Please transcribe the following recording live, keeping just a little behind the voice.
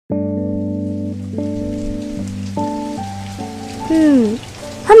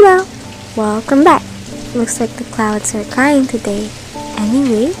Hello. Welcome back. Looks like the clouds are crying today.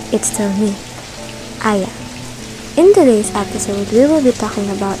 Anyway, it's still me, Aya. In today's episode, we will be talking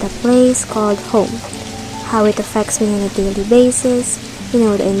about a place called home, how it affects me on a daily basis, the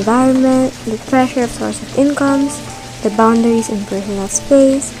environment, the pressure of source of incomes, the boundaries in personal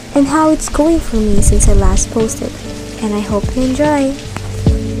space, and how it's going for me since I last posted. And I hope you enjoy.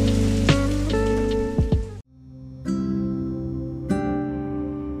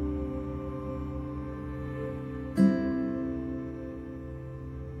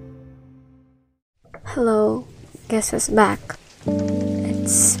 Hello, guess who's back?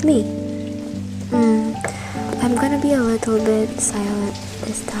 It's me. I'm gonna be a little bit silent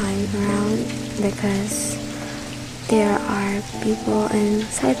this time around because there are people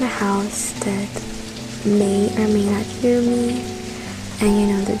inside my house that may or may not hear me, and you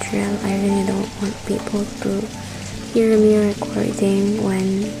know the drill. I really don't want people to hear me recording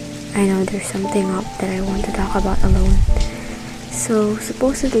when I know there's something up that I want to talk about alone. So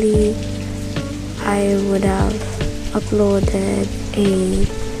supposedly I would have uploaded a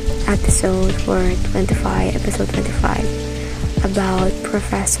episode for episode 25 about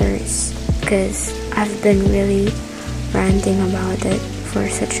professors, because I've been really ranting about it for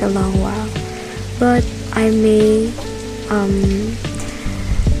such a long while, but I may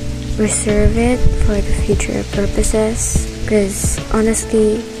reserve it for the future purposes, because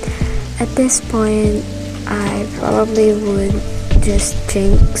honestly at this point I probably would just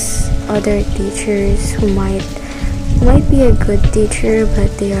jinx other teachers who might be a good teacher, but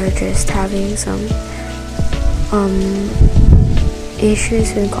they are just having some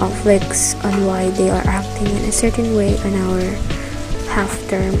issues and conflicts on why they are acting in a certain way on our half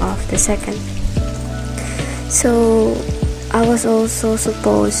term of the second. So I was also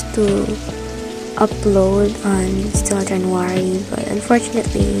supposed to upload on still January, but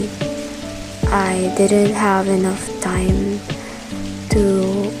unfortunately I didn't have enough time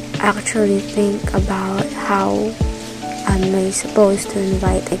to actually think about how am I supposed to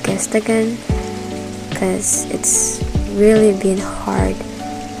invite a guest again, because it's really been hard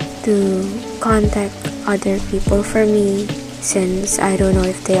to contact other people for me, since I don't know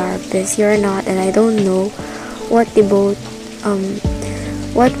if they are busy or not, and I don't know what both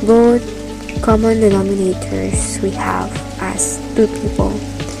common denominators we have as two people,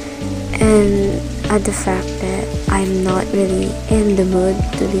 and at the fact that I'm not really in the mood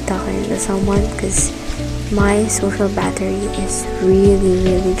to be talking to someone because my social battery is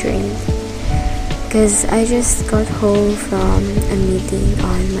really drained, because I just got home from a meeting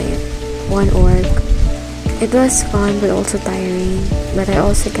on my one org. It was fun but also tiring, but I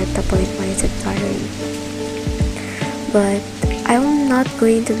also get the point why it's tiring. But I'm not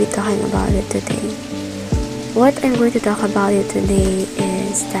going to be talking about it today. What I'm going to talk about it today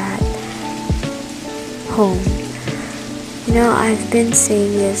is that home. I've been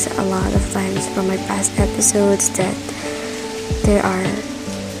saying this a lot of times from my past episodes, that there are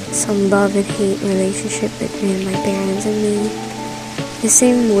some love and hate relationship between my parents and me. The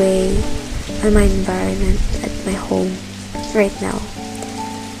same way on my environment at my home right now.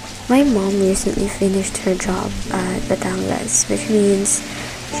 My mom recently finished her job at Batangas, which means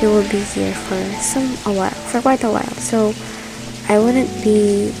she will be here for quite a while. So I wouldn't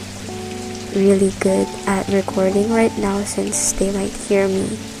be really good at recording right now since they might hear me,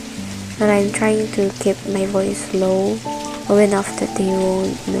 but I'm trying to keep my voice low enough that they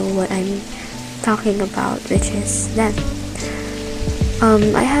won't know what I'm talking about, which is them.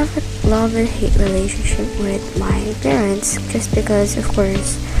 I have a love and hate relationship with my parents, just because of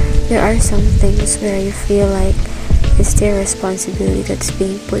course there are some things where you feel like it's their responsibility that's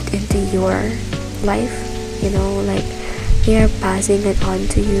being put into your life, like they are passing it on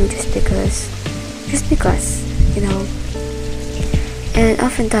to you just because, and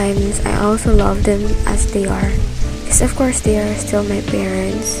oftentimes I also love them as they are, because of course they are still my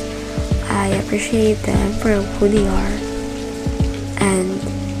parents. I appreciate them for who they are, and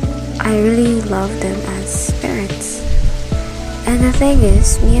I really love them as parents. And the thing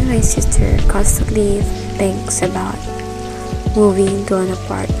is, me and my sister constantly thinks about moving to an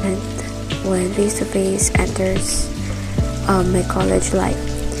apartment when face-to-face enters my college life.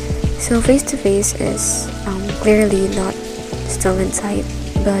 So face-to-face is clearly not still in sight,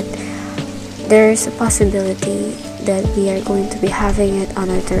 but there's a possibility that we are going to be having it on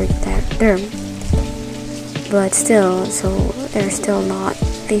our third term. But still, so they're still not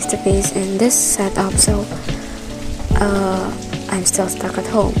face-to-face in this setup, so I'm still stuck at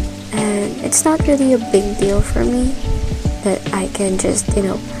home. And it's not really a big deal for me that I can just,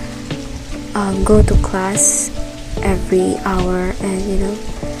 go to class every hour and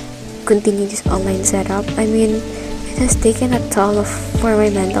continue this online setup. I mean, it has taken a toll for my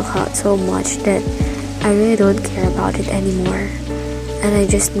mental health so much that I really don't care about it anymore, and I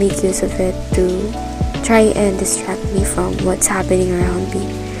just make use of it to try and distract me from what's happening around me,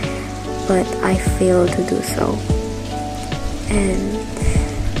 but I fail to do so. And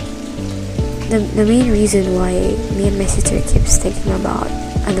the main reason why me and my sister keeps thinking about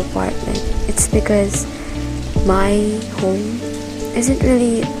an apartment, it's because my home isn't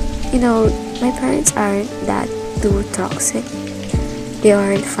really, my parents aren't that too toxic. They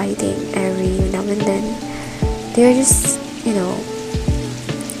aren't fighting every now and then. They're just,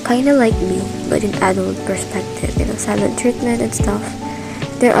 kind of like me, but in adult perspective, silent treatment and stuff.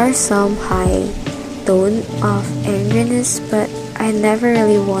 There are some high tone of angriness, but I never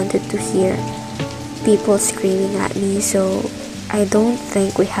really wanted to hear people screaming at me, so I don't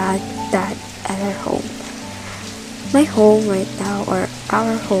think we had that at our home. My home right now, or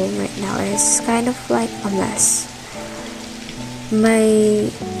our home right now, is kind of like a mess. My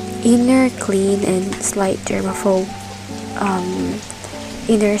inner clean and slight germaphobe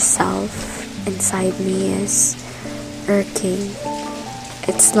inner self inside me is irking.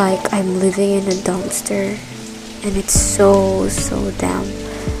 It's like I'm living in a dumpster, and it's so damn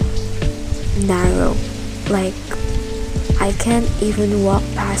narrow. Like, I can't even walk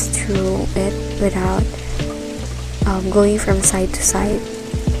past through it without going from side to side.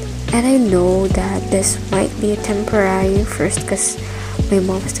 And I know that this might be temporary first, because my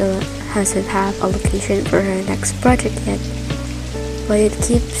mom still hasn't have a location for her next project yet, but it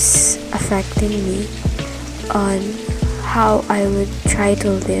keeps affecting me on how I would try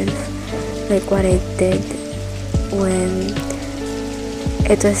to live like what I did when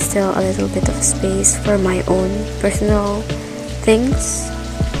it was still a little bit of space for my own personal things.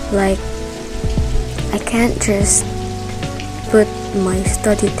 Like, I can't just put my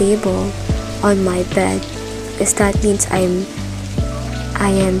study table on my bed, because that means I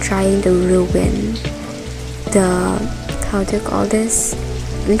am trying to ruin how do you call this?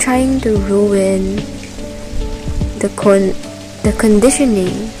 I'm trying to ruin the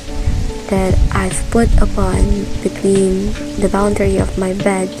conditioning that I've put upon between the boundary of my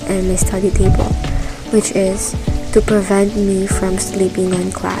bed and my study table, which is to prevent me from sleeping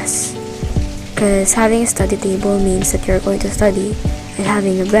on class. Because having a study table means that you're going to study, and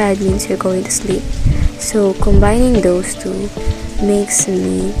having a bed means you're going to sleep. So combining those two makes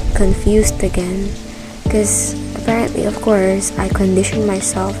me confused again, because apparently, of course, I condition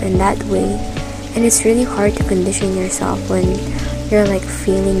myself in that way, and it's really hard to condition yourself when you're like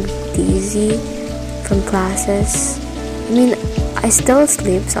feeling dizzy from classes. I mean, I still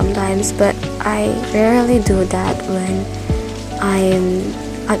sleep sometimes, but I rarely do that when I am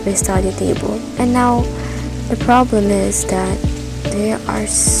at my study table. And now the problem is that there are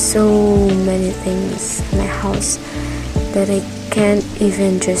so many things in my house that I can't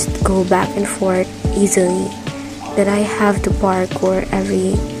even just go back and forth easily, that I have to parkour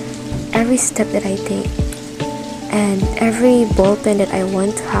every step that I take, and every ball pen that I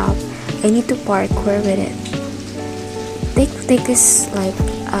want to have, I need to parkour with it. Take this like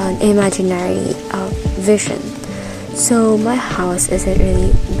an imaginary vision. So my house isn't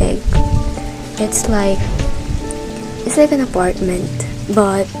really big. It's like an apartment,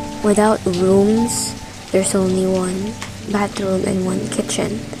 but without rooms. There's only one bathroom and one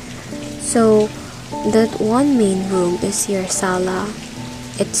kitchen. So that one main room is your sala,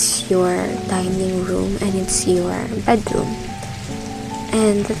 it's your dining room, and it's your bedroom.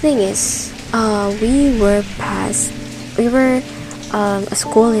 And the thing is, we were a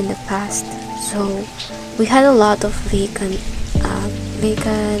school in the past, so we had a lot of vacant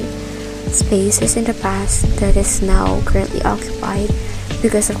spaces in the past that is now currently occupied,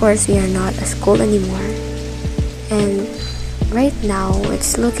 because of course we are not a school anymore. And right now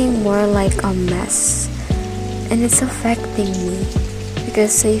it's looking more like a mess, and it's affecting me,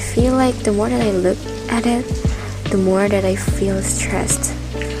 because I feel like the more that I look at it, the more that I feel stressed,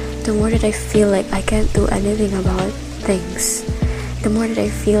 the more that I feel like I can't do anything about things, the more that I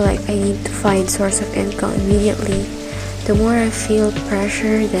feel like I need to find source of income immediately, the more I feel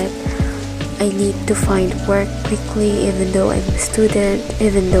pressure that I need to find work quickly, even though I'm a student,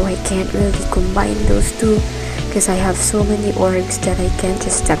 even though I can't really combine those two, because I have so many orgs that I can't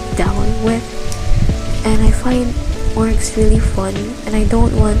just step down with. And I find orgs really fun, and I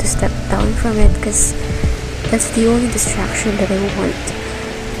don't want to step down from it, because that's the only distraction that I want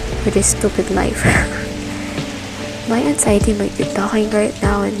with this stupid life. My anxiety might be talking right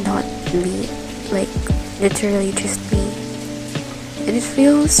now and not me, like literally just me. And it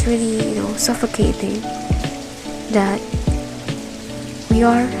feels really, suffocating. that we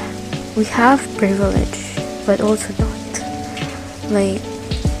are we have privilege, but also not. Like,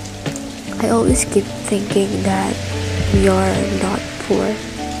 I always keep thinking that we are not poor,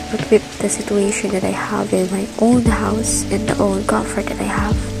 but with the situation that I have in my own house and the own comfort that I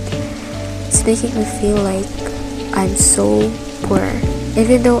have, it's making me feel like I'm so poor.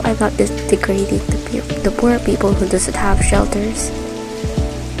 Even though I'm not degrading the poor people who doesn't have shelters,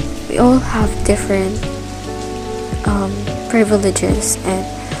 we all have different privileges, and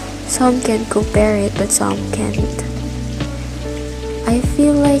some can compare it, but some can't. I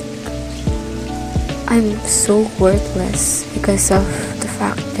feel like I'm so worthless because of the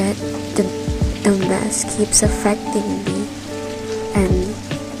fact that the mess keeps affecting me and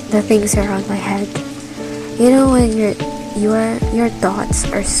the things around my head. You know, when your thoughts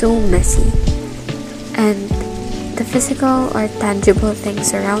are so messy, and the physical or tangible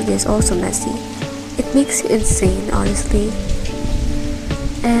things around you is also messy, it makes you insane, honestly.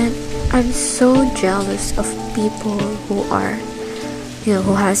 And I'm so jealous of people who are,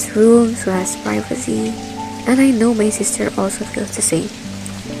 who has rooms, who has privacy. And I know my sister also feels the same.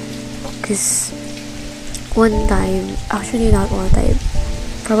 Because one time, actually not one time,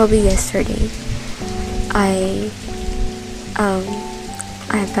 probably yesterday, I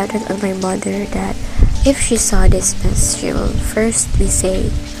batted on my mother that if she saw this mess, she will firstly say,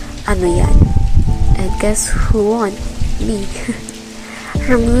 "Ano yan?" And guess who won? Me.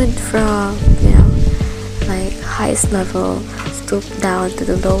 Her mood from, like highest level stooped down to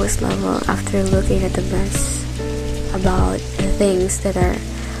the lowest level after looking at the mess about the things that are,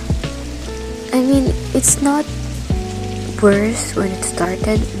 it's not worse when it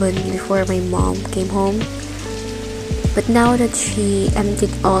started, when before my mom came home. But now that she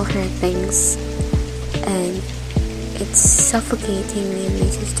emptied all her things, and it's suffocating me and my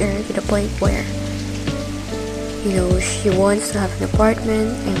sister to the point where, she wants to have an apartment.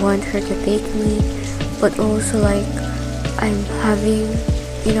 I want her to take me, but also like I'm having,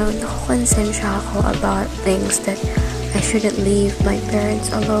 nakakonsensya ako about things that I shouldn't leave my parents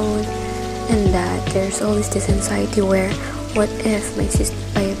alone, and that there's always this anxiety where what if my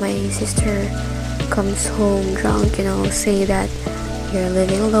sister comes home drunk, say that you're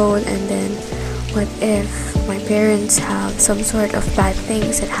living alone, and then what if my parents have some sort of bad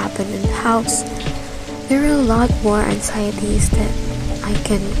things that happen in the house. There are a lot more anxieties that I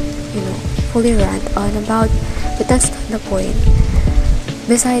can, fully rant on about, but that's not the point.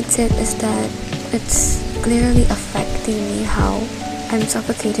 Besides it is that it's clearly affecting me how I'm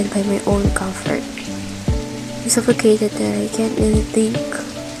suffocated by my own comfort. I'm suffocated that I can't really think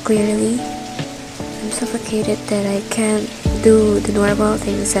clearly. I'm suffocated that I can't do the normal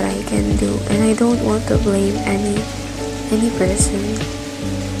things that I can do, and I don't want to blame any person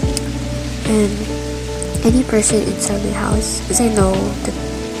and any person inside my house, because I know that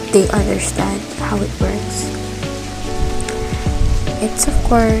they understand how it works. It's of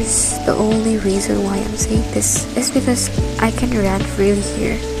course the only reason why I'm saying this is because I can rant freely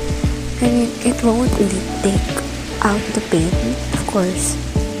here. It won't really take out the pain, of course.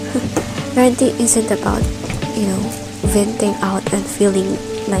 Ranting isn't about, venting out and feeling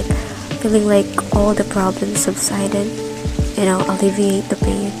like all the problems subsided, alleviate the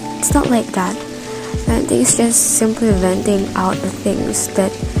pain. It's not like that. Ranting is just simply venting out the things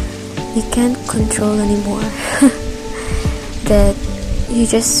that you can't control anymore. That you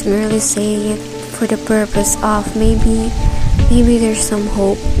just merely saying it for the purpose of maybe there's some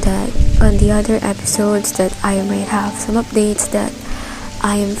hope that on the other episodes that I might have some updates that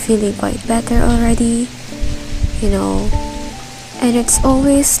I am feeling quite better already, and it's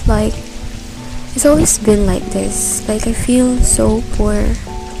always been like this. Like, I feel so poor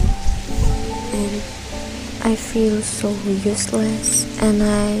and I feel so useless, and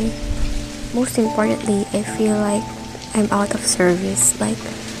most importantly, I feel like I'm out of service. Like,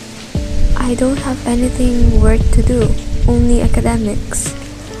 I don't have anything worth to do, only academics,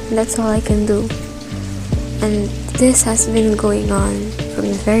 and that's all I can do. And this has been going on from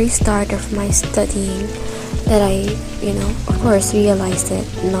the very start of my studying, that I, of course realized it,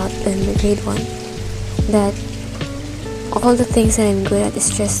 not in the grade 1, that all the things that I'm good at is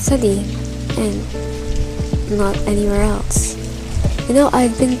just studying and not anywhere else.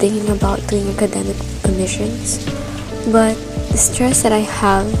 I've been thinking about doing academic commissions, but the stress that I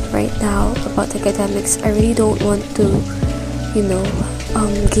have right now about academics, I really don't want to,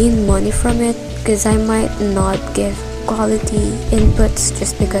 gain money from it, because I might not give quality inputs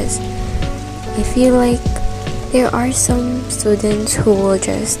just because I feel like there are some students who will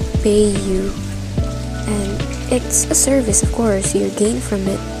just pay you, and it's a service, of course, you gain from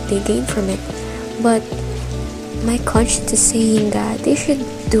it, they gain from it, but my conscience is saying that they should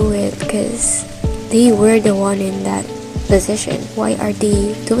do it because they were the one in that position. Why are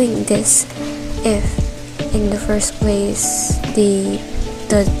they doing this if in the first place they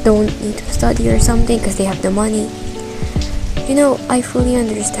don't need to study or something because they have the money? I fully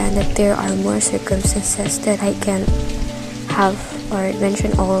understand that there are more circumstances that I can have or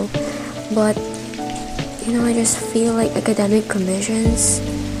mention all, but I just feel like academic commissions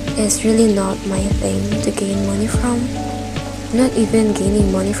is really not my thing to gain money from. I'm not even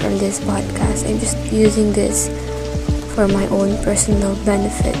gaining money from this podcast. I'm just using this for my own personal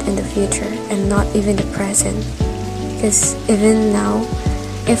benefit in the future and not even the present. Because even now,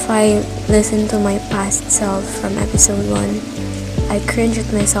 if I listen to my past self from episode 1, I cringe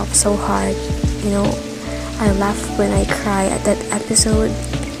at myself so hard. I laugh when I cry at that episode,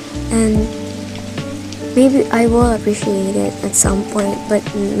 and maybe I will appreciate it at some point, but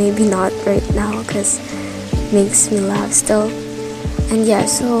maybe not right now because it makes me laugh still. And yeah,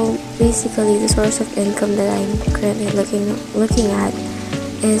 so basically the source of income that I'm currently looking at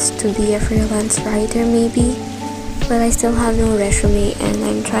is to be a freelance writer maybe, but I still have no resume and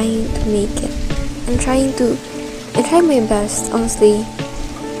I'm trying to make it. I try my best, honestly.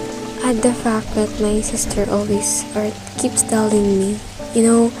 At the fact that my sister always keeps telling me,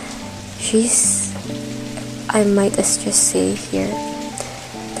 I might just say here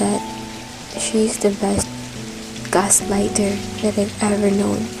that she's the best gaslighter that I've ever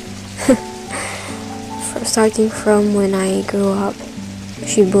known. Starting from when I grew up,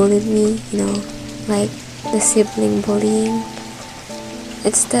 she bullied me, like the sibling bullying.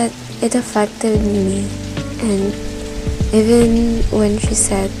 It's that it affected me, and even when she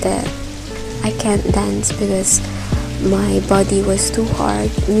said that I can't dance because my body was too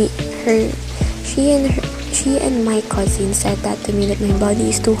hard, she and my cousin said that to me, that my body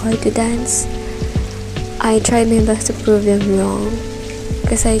is too hard to dance. I tried my best to prove them wrong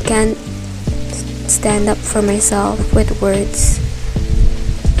because I can't stand up for myself with words,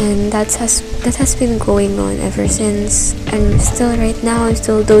 and that has been going on ever since. And still right now I'm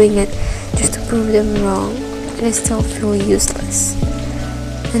still doing it just to prove them wrong, and I still feel useless.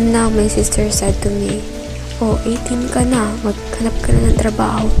 And now my sister said to me, 18 ka na, maghanap ka na ng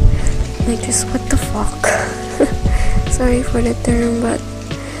trabaho. Like, just what the fuck? Sorry for the term, but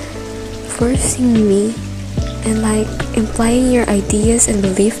forcing me and like implying your ideas and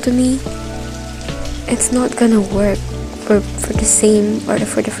belief to me, it's not gonna work for the same or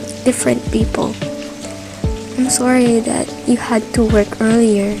for the different people. I'm sorry that you had to work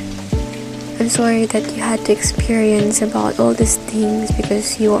earlier. I'm sorry that you had to experience about all these things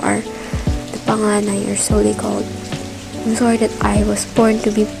because you are the panganay, or so they called. I'm sorry that I was born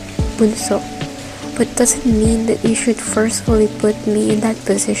to be bunso, but doesn't mean that you should forcefully put me in that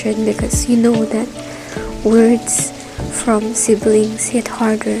position, because you know that words from siblings hit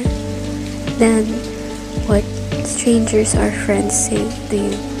harder than what strangers or friends say to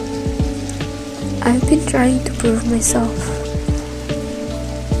you. I've been trying to prove myself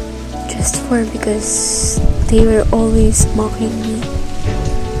just because they were always mocking me.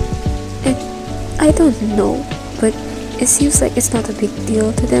 And I don't know, but it seems like it's not a big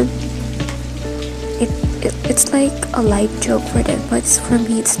deal to them. It's like a light joke for them, but for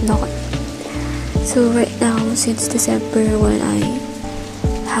me it's not. So right now, since December when I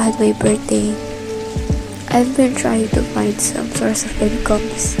had my birthday, I've been trying to find some source of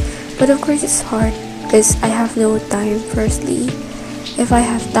incomes, but of course it's hard because I have no time. Firstly, if I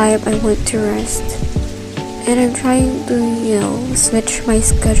have time, I want to rest, and I'm trying to switch my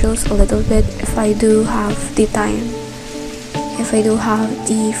schedules a little bit if I do have the time, if I do have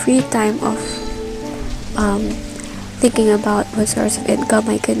the free time of thinking about what source of income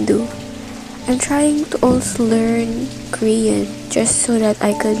I can do. I'm trying to also learn Korean just so that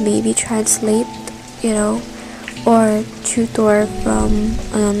I could maybe translate, or tutor from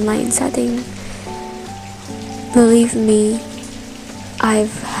an online setting. Believe me,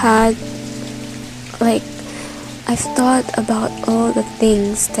 I've thought about all the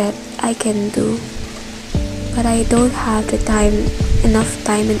things that I can do, but I don't have enough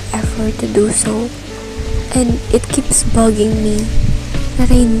time and effort to do so. And it keeps bugging me that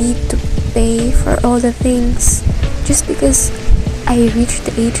I need to pay for all the things just because I reached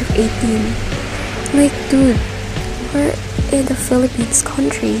the age of 18. Like, dude, we're in the Philippines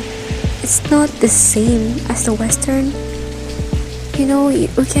country. It's not the same as the Western.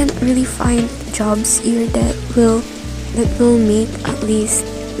 We can't really find jobs here that will make at least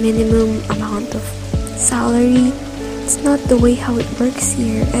minimum amount of salary. It's not the way how it works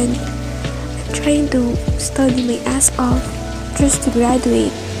here, and I'm trying to study my ass off just to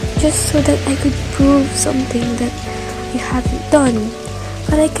graduate, just so that I could prove something that I haven't done.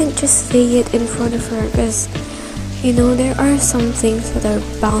 But I can't just say it in front of her because, there are some things that are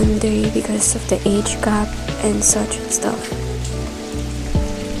boundary because of the age gap and such and stuff.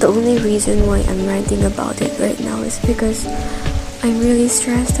 The only reason why I'm writing about it right now is because I'm really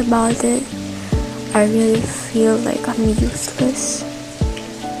stressed about it. I really feel like I'm useless.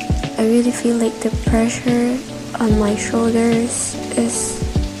 I really feel like the pressure on my shoulders is,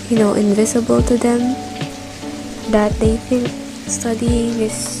 invisible to them. That they think studying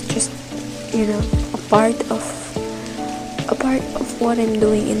is just, a part of what I'm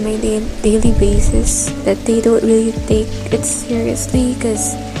doing in my daily basis. That they don't really take it seriously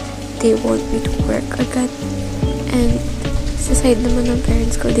because they want me to work agad. And sa side naman ng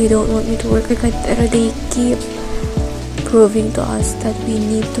parents ko, they don't want me to work agad, pero they keep proving to us that we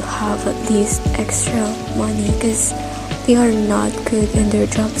need to have at least extra money because they are not good in their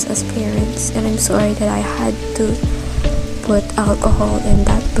jobs as parents. And I'm sorry that I had to put alcohol in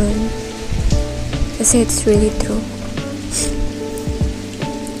that burn, kasi it's really true.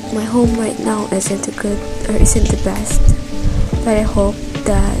 My home right now isn't the best, but I hope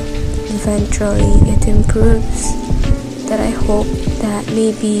that eventually it improves. That I hope that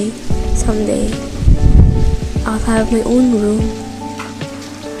maybe someday I'll have my own room.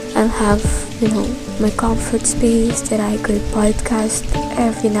 I'll have, my comfort space that I could podcast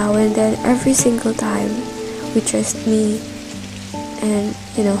every now and then, every single time with just me. And,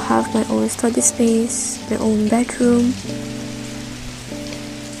 have my own study space, my own bedroom.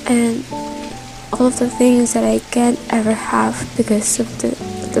 And all of the things that I can't ever have because of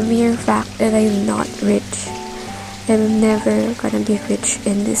the mere fact that I'm not rich. I'm never gonna be rich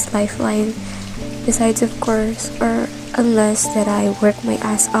in this lifeline. Besides, of course, or unless that I work my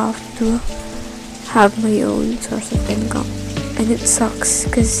ass off to have my own source of income. And it sucks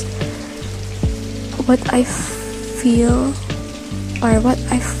because what I feel or what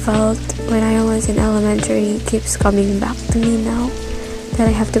I felt when I was in elementary keeps coming back to me now. That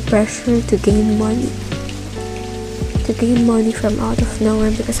I have the pressure to gain money. To gain money from out of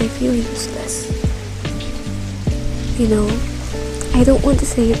nowhere because I feel useless. I don't want to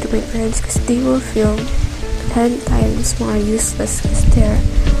say it to my parents because they will feel 10 times more useless because their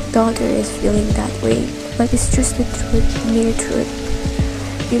daughter is feeling that way. But it's just the truth, the mere truth.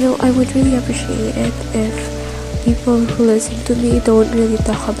 I would really appreciate it if people who listen to me don't really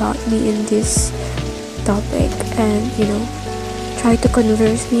talk about me in this topic and, try to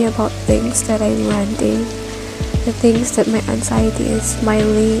converse me about things that I'm ranting, the things that my anxiety is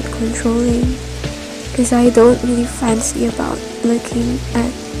mildly controlling. Because I don't really fancy about looking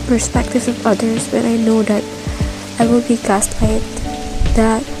at perspectives of others when I know that I will be gaslighted,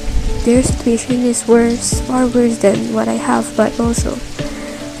 that their situation is worse, far worse than what I have. But also,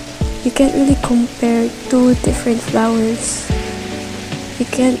 you can't really compare two different flowers. You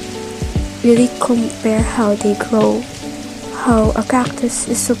can't really compare how they grow, how a cactus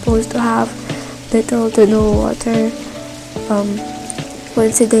is supposed to have little to no water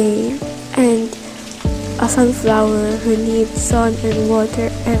once a day, and a sunflower who needs sun and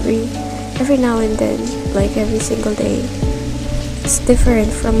water every now and then, like every single day. It's different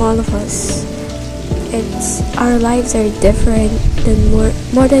from all of us. Our lives are different than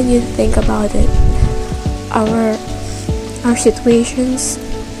more than you think about it. Our situations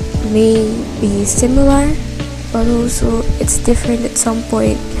may be similar, but also it's different at some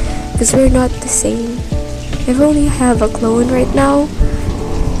point because we're not the same. If only I have a clone right now,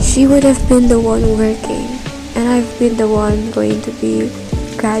 she would have been the one working, and I've been the one going to be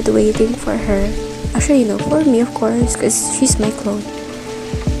graduating for her. Actually, for me, of course, because she's my clone.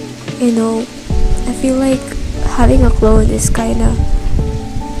 I feel like having a clone is kinda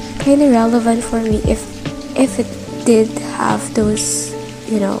relevant for me if it did have those,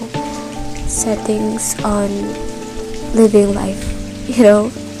 settings on living life.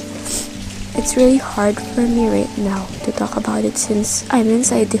 It's really hard for me right now to talk about it since I'm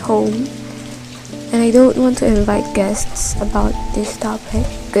inside the home and I don't want to invite guests about this topic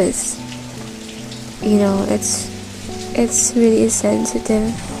because it's really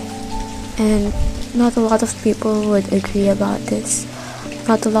sensitive and not a lot of people would agree about this.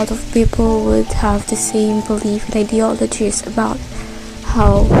 Not a lot of people would have the same belief and ideologies about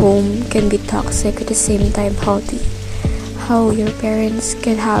how home can be toxic at the same time healthy. How your parents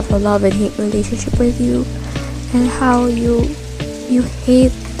can have a love and hate relationship with you, and how you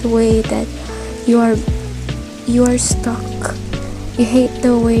hate the way that you are stuck. You hate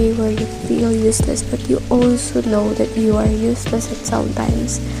the way where you feel useless, but you also know that you are useless at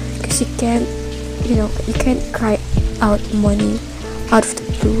sometimes because you can't cry out money out of the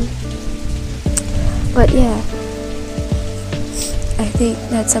blue. But yeah, I think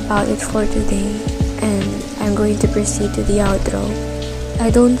that's about it for today, and I'm going to proceed to the outro.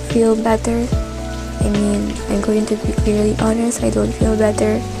 I don't feel better. I'm going to be clearly honest, I don't feel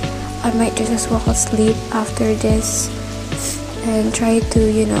better. I might just as well sleep after this and try to,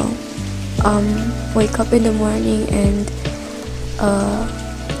 wake up in the morning and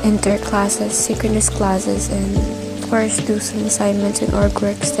enter classes, synchronous classes, and of course do some assignments and org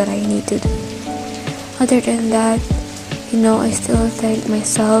works that I need to do. Other than that, I still thank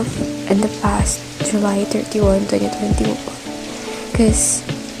myself in the past July 31, 2021 because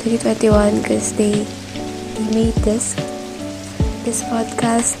they made this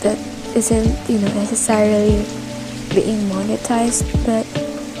podcast that isn't necessarily being monetized, but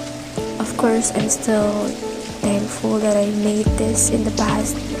of course I'm still thankful that I made this in the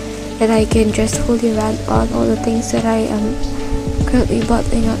past, that I can just fully rant on all the things that I am currently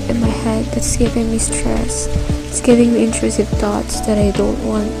bottling up in my head that's giving me stress. It's giving me intrusive thoughts that I don't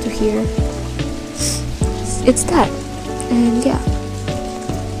want to hear. It's that. And yeah.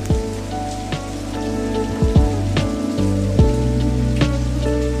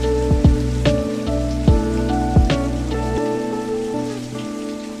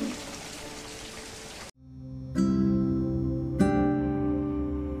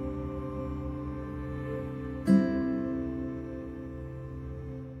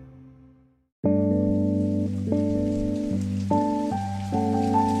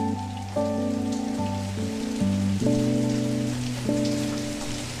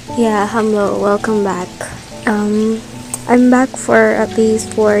 Yeah, hello, welcome back. I'm back for at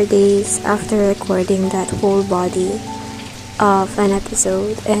least 4 days after recording that whole body of an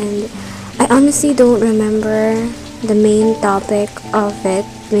episode, and I honestly don't remember the main topic of it,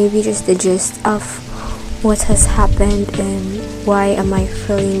 maybe just the gist of what has happened and why am I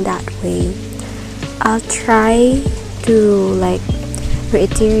feeling that way. I'll try to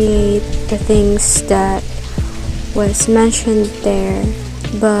reiterate the things that was mentioned there.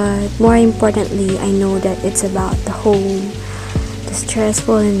 But more importantly, I know that it's about the home, the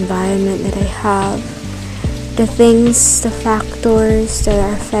stressful environment that I have, the factors that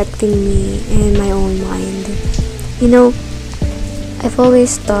are affecting me in my own mind. I've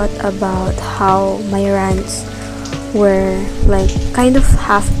always thought about how my rants were kind of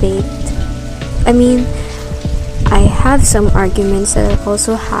half-baked. I have some arguments that are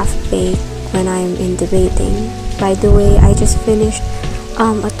also half-baked when I'm in debating. By the way, I just finished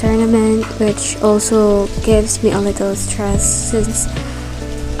a tournament, which also gives me a little stress since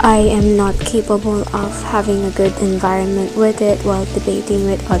I am not capable of having a good environment with it while debating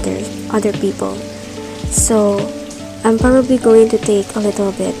with other people. So I'm probably going to take a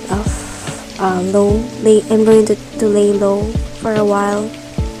little bit of I'm going to lay low for a while.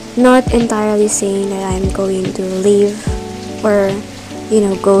 Not entirely saying that I'm going to leave or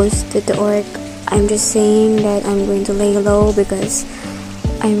ghost the org. I'm just saying that I'm going to lay low because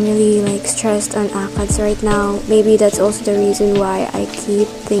I'm really stressed on ACADS right now. Maybe that's also the reason why I keep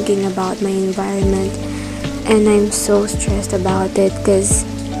thinking about my environment, and I'm so stressed about it because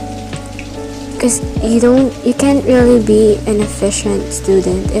you can't really be an efficient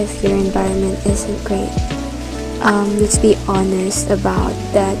student if your environment isn't great. Let's be honest about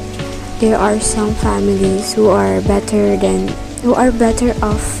that. There are some families who are better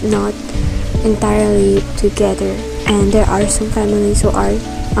off not entirely together, and there are some families who are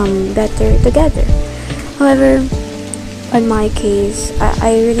better together. However, in my case,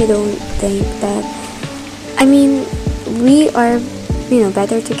 I really don't think that. We are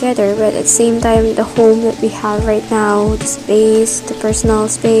better together, but at the same time, the home that we have right now, the space, the personal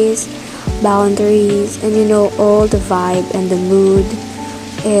space, boundaries, and all the vibe and the mood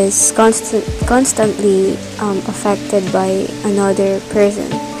is constantly affected by another person.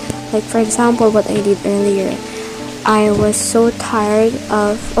 Like for example, what I did earlier, I was so tired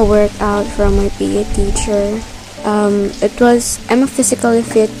of a workout from my PE teacher. I'm a physically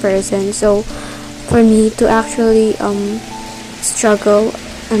fit person, so for me to actually struggle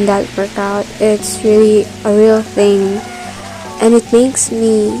on that workout, it's really a real thing, and it makes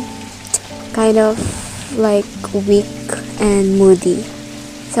me kind of weak and moody.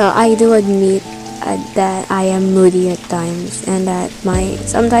 So I do admit that I am moody at times, and that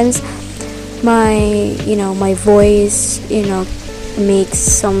sometimes my voice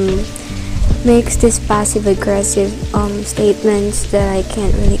makes this passive aggressive statements that I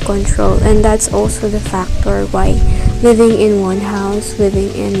can't really control, and that's also the factor why living in one house, living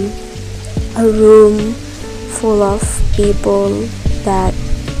in a room full of people that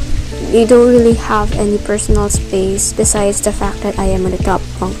we don't really have any personal space besides the fact that I am on the top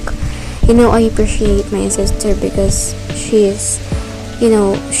bunk. I appreciate my sister because she's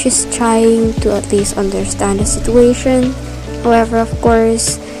trying to at least understand the situation. However, of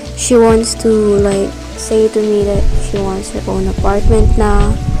course, she wants to say to me that she wants her own apartment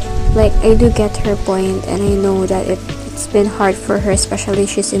now. I do get her point, and I know that it's been hard for her, especially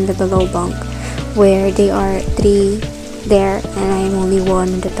she's in the below bunk where they are 3 there and I'm only 1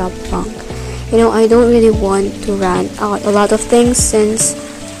 in the top bunk. I don't really want to rant out a lot of things since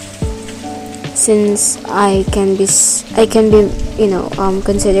I can be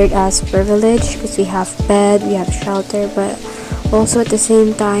considered as privileged because we have bed, we have shelter, but also at the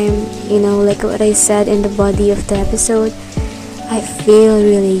same time, like what I said in the body of the episode, I feel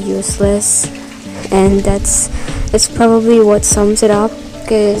really useless, and that's probably what sums it up,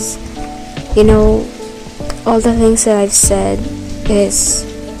 because all the things that I've said is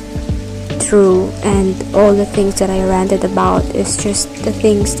true, and all the things that I ranted about is just the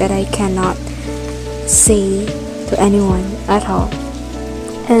things that I cannot say to anyone at all.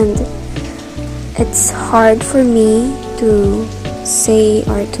 And it's hard for me to say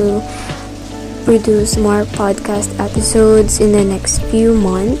or to produce more podcast episodes in the next few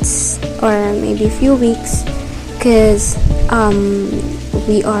months or maybe few weeks, because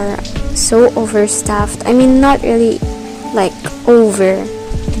we are so overstaffed. I mean, not really over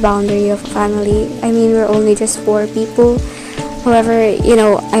the boundary of family. I mean, we're only just 4 people. However, I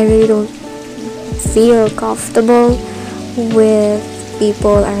really don't feel comfortable with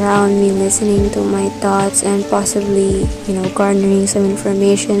people around me listening to my thoughts and possibly garnering some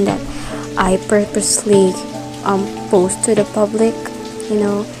information that I purposely post to the public.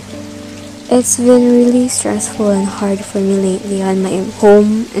 It's been really stressful and hard for me lately on my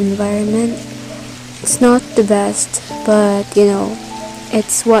home environment. It's not the best, but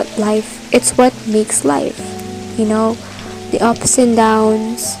it's what makes life. The ups and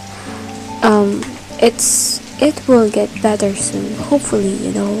downs. It will get better soon, hopefully.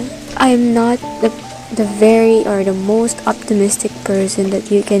 I'm not the very or the most optimistic person that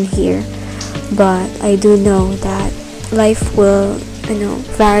you can hear, but I do know that life will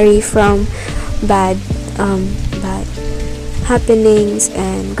vary from bad happenings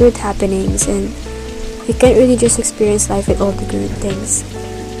and good happenings, and you can't really just experience life with all the good things.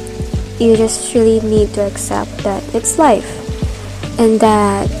 You just really need to accept that it's life, and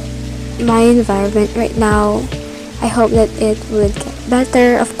that my environment right now, I hope that it would get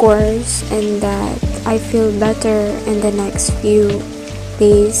better, of course, and that I feel better in the next few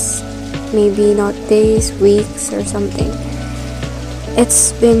days, maybe not days, weeks or something.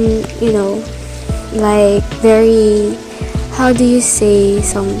 It's been very, how do you say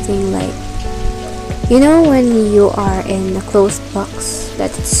something when you are in a closed box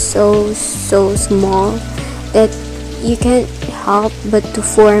that's so small that you can't help but to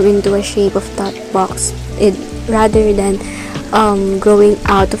form into a shape of that box, rather than growing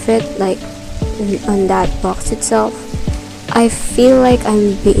out of it, on that box itself. I feel like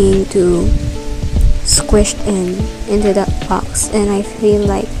I'm being too squished into that box, and I feel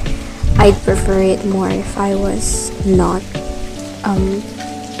like I'd prefer it more if I was not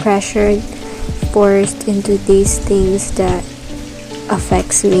pressured, forced into these things that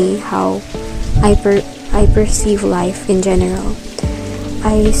affects me, how I perceive life in general.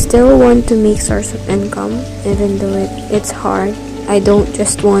 I still want to make source of income, even though it's hard. I don't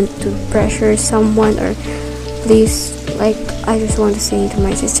just want to pressure someone, or please, I just want to say to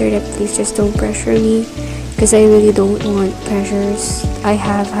my sister that please just don't pressure me, because I really don't want pressures. I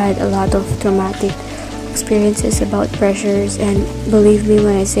have had a lot of traumatic experiences about pressures, and believe me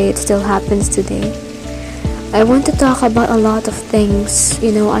when I say it still happens today. I want to talk about a lot of things.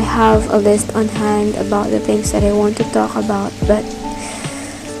 I have a list on hand about the things that I want to talk about, but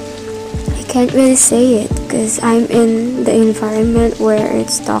I can't really say it because I'm in the environment where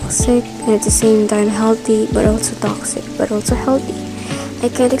it's toxic and at the same time healthy, but also toxic, but also healthy. I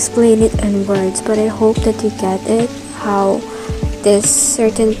can't explain it in words, but I hope that you get it, how this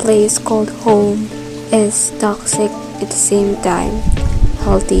certain place called home is toxic at the same time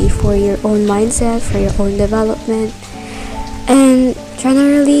healthy for your own mindset, for your own development. And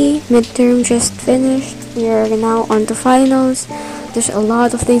generally, midterm just finished. We are now on to finals. There's a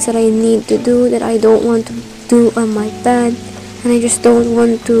lot of things that I need to do that I don't want to do on my bed, and I just don't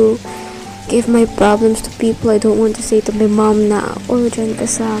want to give my problems to people. I don't want to say to my mom na, dyan ka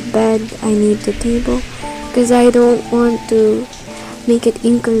sa bed, I need the table, because I don't want to make it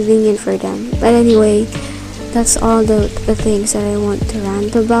inconvenient for them. But anyway, that's all the things that I want to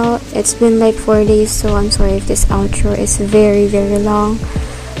rant about. It's been 4 days, so I'm sorry if this outro is very long,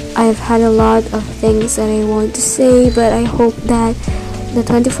 I've had a lot of things that I want to say, but I hope that the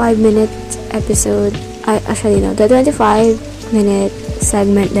 25-minute episode, the 25-minute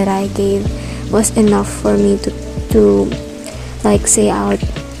segment that I gave was enough for me to like say out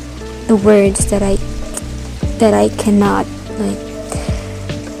the words that I cannot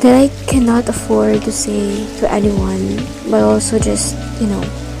afford to say to anyone, but also just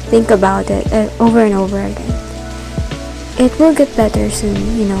think about it over and over again. It will get better soon,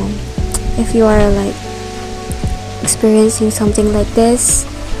 if you are like experiencing something like this,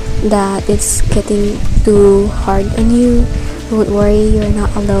 that it's getting too hard on you. Don't worry, you're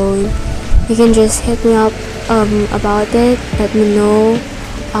not alone. You can just hit me up about it. Let me know.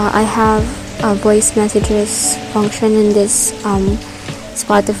 I have a voice messages function in this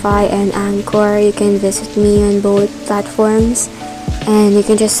Spotify and Anchor. You can visit me on both platforms, and you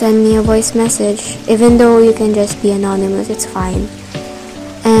can just send me a voice message. Even though you can just be anonymous, it's fine.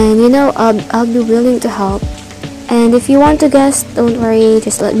 And I'll be willing to help. And if you want to guest, don't worry,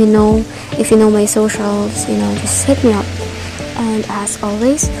 just let me know. If you know my socials, just hit me up. And as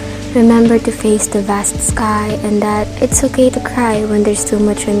always, remember to face the vast sky, and that it's okay to cry when there's too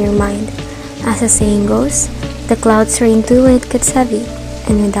much on your mind. As the saying goes, the clouds rain too when it gets heavy,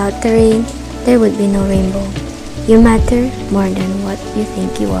 and without the rain, there would be no rainbow. You matter more than what you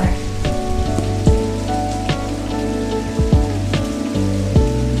think you are.